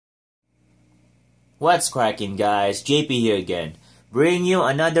What's cracking, guys? JP here again, bringing you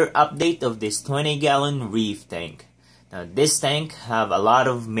another update of this 20-gallon Reef tank. Now this tank have a lot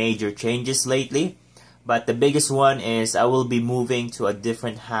of major changes lately, but the biggest one is I will be moving to a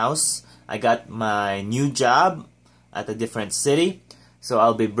different house. I got my new job at a different city, so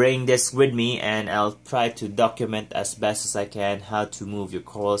I'll be bringing this with me and I'll try to document as best as I can how to move your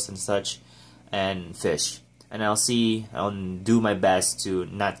corals and such and fish. And I'll do my best to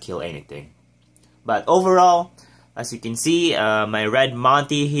not kill anything. But overall, as you can see, my red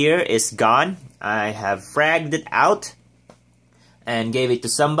Monty here is gone. I have fragged it out and gave it to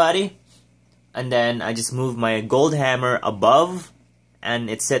somebody. And then I just moved my gold hammer above and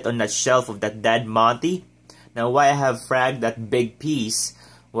it sat on that shelf of that dead Monty. Now why I have fragged that big piece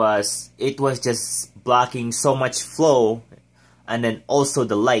was it was just blocking so much flow and then also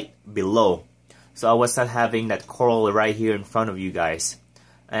the light below. So I was not having that coral right here in front of you guys.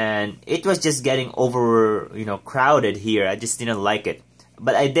 And it was just getting crowded here. I just didn't like it.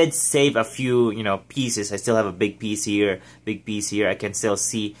 But I did save a few, pieces. I still have a big piece here, big piece here. I can still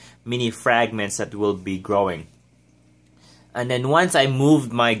see mini fragments that will be growing. And then once I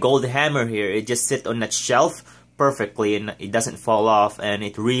moved my gold hammer here, it just sits on that shelf perfectly and it doesn't fall off and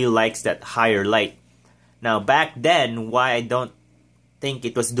it really likes that higher light. Now back then, why I don't think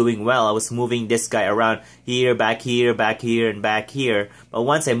it was doing well, I was moving this guy around here, back here, back here, and back here. But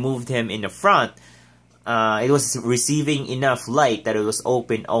once I moved him in the front, it was receiving enough light that it was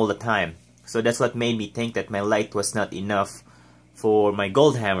open all the time. So that's what made me think that my light was not enough for my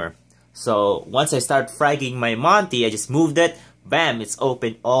gold hammer. So once I start fragging my Monty, I just moved it, bam, it's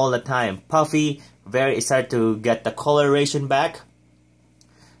open all the time. Puffy, it started to get the coloration back.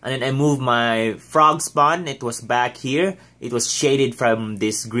 And then I moved my frog spawn, it was back here. It was shaded from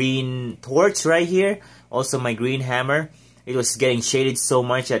this green torch right here. Also my green hammer. It was getting shaded so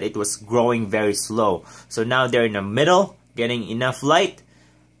much that it was growing very slow. So now they're in the middle, getting enough light.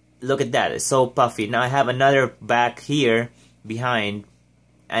 Look at that, it's so puffy. Now I have another back here behind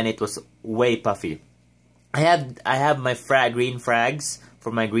and it was way puffy. I have my green frags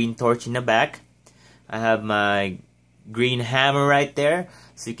for my green torch in the back. I have my green hammer right there.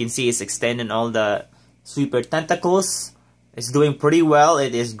 So you can see it's extending all the sweeper tentacles. It's doing pretty well.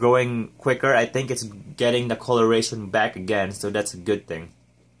 It is growing quicker. I think it's getting the coloration back again, so that's a good thing.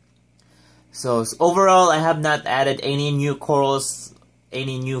 So overall, I have not added any new corals,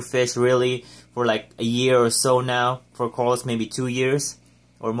 any new fish really for like a year or so now. For corals, maybe 2 years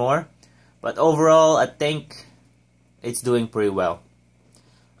or more. But overall, I think it's doing pretty well.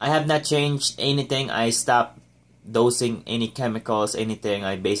 I have not changed anything. I stopped dosing any chemicals, anything.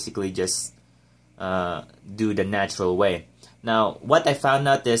 I basically just do the natural way. Now, what I found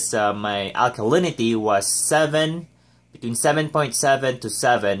out is my alkalinity was between 7.7 to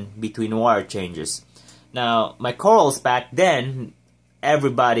 7 between water changes. Now, my corals back then,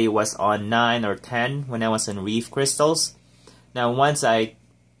 everybody was on 9 or 10 when I was on Reef crystals. Now, once I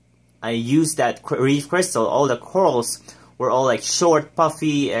used that Reef crystal, all the corals were all like short,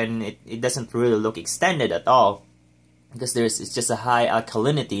 puffy, and it doesn't really look extended at all because it's just a high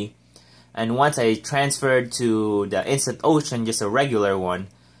alkalinity. And once I transferred to the instant ocean, just a regular one,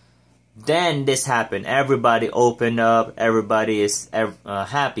 then this happened. Everybody opened up, everybody is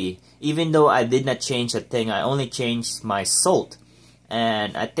happy. Even though I did not change a thing, I only changed my salt.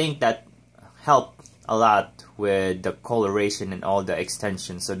 And I think that helped a lot with the coloration and all the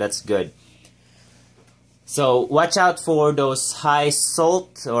extensions, so that's good. So watch out for those high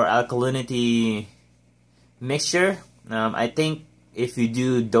salt or alkalinity mixture. I think if you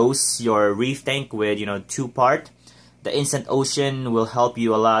do dose your Reef tank with 2-part, the instant ocean will help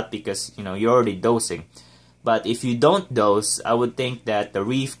you a lot because you're already dosing. But if you don't dose, I would think that the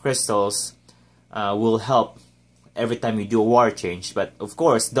Reef crystals will help every time you do a water change. But of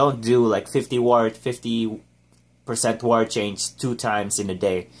course, don't do like 50% water change 2 times in a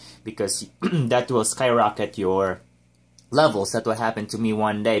day because that will skyrocket your levels. That's what happened to me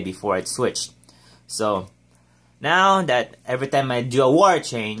one day before I switched. So now that every time I do a water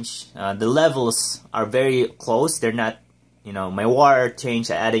change, the levels are very close. They're not, my water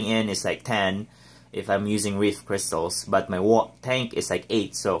change adding in is like 10 if I'm using Reef crystals, but my tank is like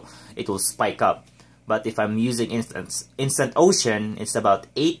 8, so it will spike up. But if I'm using instant ocean, it's about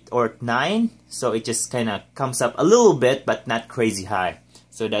 8 or 9, so it just kind of comes up a little bit, but not crazy high.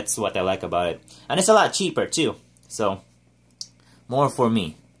 So that's what I like about it. And it's a lot cheaper too, so more for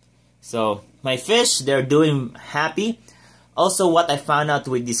me. So my fish, they're doing happy. Also, what I found out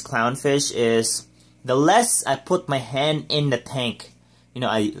with these clownfish is the less I put my hand in the tank,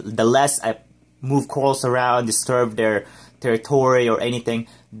 the less I move corals around, disturb their territory or anything,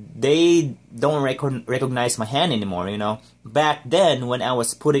 they don't recognize my hand anymore, you know. Back then, when I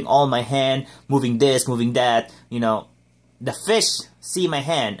was putting all my hand, moving this, moving that, you know, the fish see my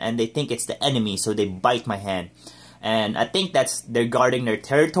hand and they think it's the enemy, so they bite my hand. And I think they're guarding their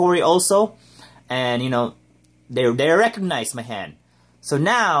territory also. And, you know, they recognize my hand. So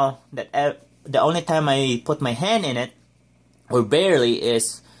now, the only time I put my hand in it, or barely,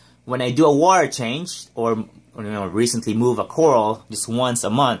 is when I do a water change, or you know, recently move a coral just once a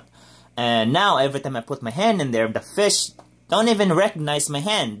month. And now every time I put my hand in there, the fish don't even recognize my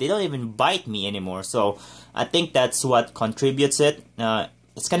hand. They don't even bite me anymore. So I think that's what contributes it.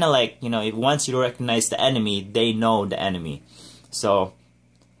 It's kind of like, you know, if once you recognize the enemy, they know the enemy. So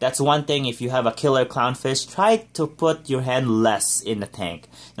that's one thing. If you have a killer clownfish, try to put your hand less in the tank.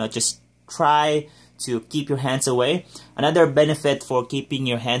 You know, just try to keep your hands away. Another benefit for keeping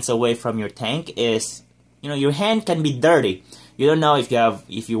your hands away from your tank is, you know, your hand can be dirty. You don't know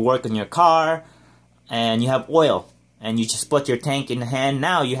if you work on your car and you have oil and you just put your tank in the hand.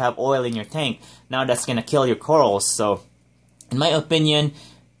 Now you have oil in your tank. Now that's gonna kill your corals. So in my opinion,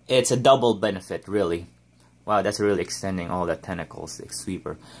 it's a double benefit, really. Wow, that's really extending all the tentacles, like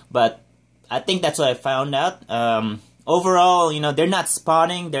sweeper. But I think that's what I found out. Overall, you know, they're not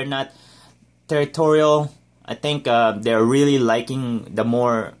spawning, they're not territorial. I think they're really liking the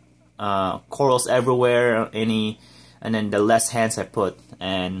more corals everywhere, and then the less hands I put,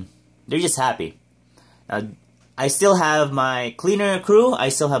 and they're just happy. I still have my cleaner crew. I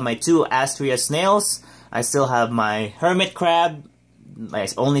still have my 2 Astrea snails. I still have my hermit crab. My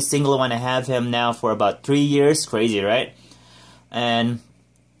only single one. I have him now for about 3 years. Crazy, right? And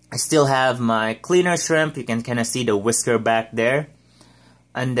I still have my cleaner shrimp. You can kind of see the whisker back there.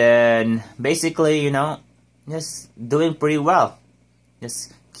 And then basically, you know, just doing pretty well.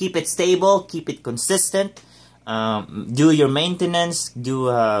 Just keep it stable, keep it consistent. Do your maintenance,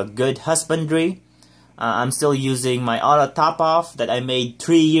 do good husbandry. I'm still using my auto top off that I made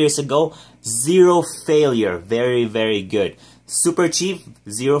 3 years ago. 0 failure, very, very good. Super cheap,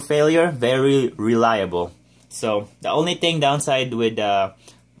 0 failure, very reliable. So the only thing downside with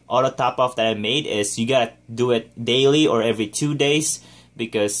auto top off that I made is you gotta do it daily or every 2 days,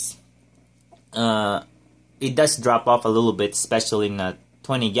 because it does drop off a little bit, especially in a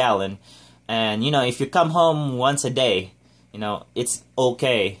 20-gallon. And you know, if you come home once a day, you know, it's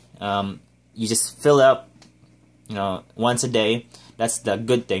okay. You just fill up, you know, once a day. That's the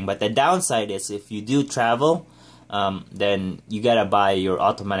good thing. But the downside is if you do travel, then you gotta buy your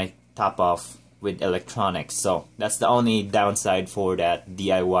automatic top off with electronics. So that's the only downside for that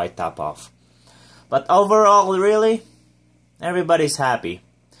DIY top off. But overall, really, everybody's happy.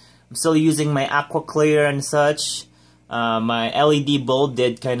 I'm still using my aqua clear and such. My LED bulb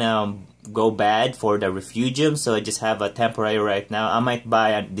did kind of go bad for the refugium, so I just have a temporary right now. I might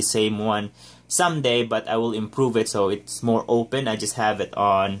buy the same one someday, but I will improve it so it's more open. I just have it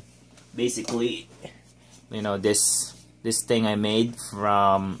on, basically, you know, this thing I made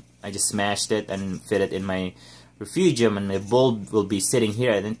from, I just smashed it and fit it in my refugium, and the bulb will be sitting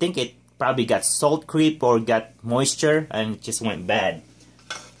here. I think it probably got salt creep or got moisture and it just went bad.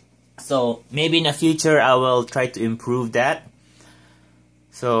 So maybe in the future I will try to improve that.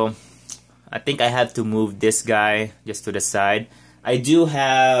 So I think I have to move this guy just to the side. I do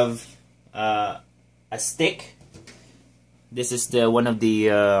have a stick. This is the one of the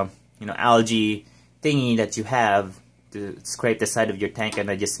you know, algae thingy that you have to scrape the side of your tank, and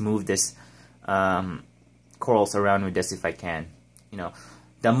I just move this corals around with this if I can. You know,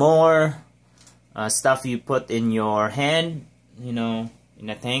 the more stuff you put in your hand, you know, in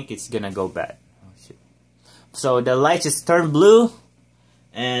a tank, it's gonna go bad. Oh, shit. So the light just turned blue,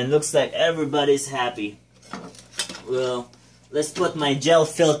 and looks like everybody's happy. Well, let's put my gel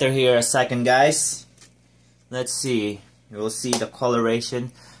filter here a second, guys. Let's see. You'll see the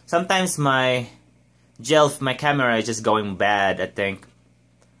coloration. Sometimes my camera is just going bad, I think.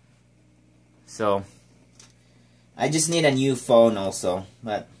 So I just need a new phone also.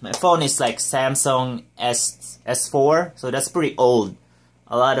 But my phone is like Samsung S4, so that's pretty old.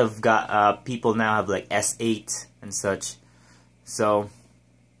 A lot of people now have like S8 and such. So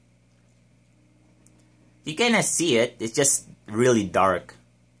you kinda see it. It's just really dark.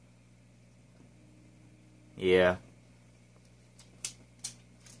 Yeah.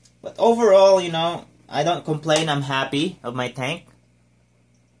 But overall, you know, I don't complain. I'm happy of my tank.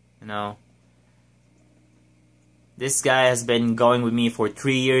 You know, this guy has been going with me for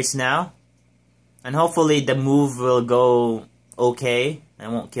 3 years now, and hopefully the move will go okay. I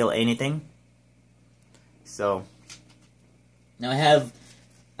won't kill anything. So now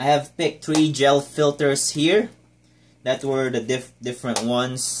I have picked 3 gel filters here. That were the different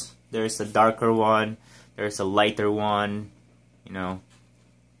ones. There's a darker one, there's a lighter one, you know.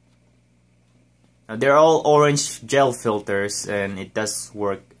 Now, they're all orange gel filters, and it does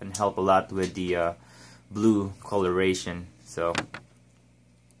work and help a lot with the blue coloration. So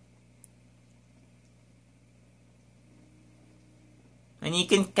and you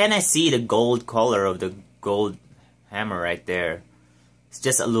can kind of see the gold color of the gold hammer right there. It's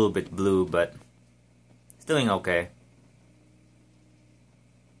just a little bit blue, but it's doing okay.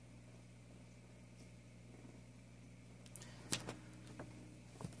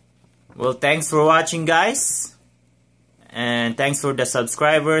 Well, thanks for watching, guys. And thanks for the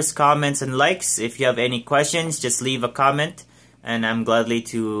subscribers, comments, and likes. If you have any questions, just leave a comment, and I'm gladly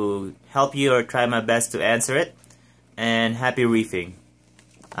to help you or try my best to answer it. And happy reefing.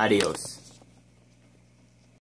 Adios.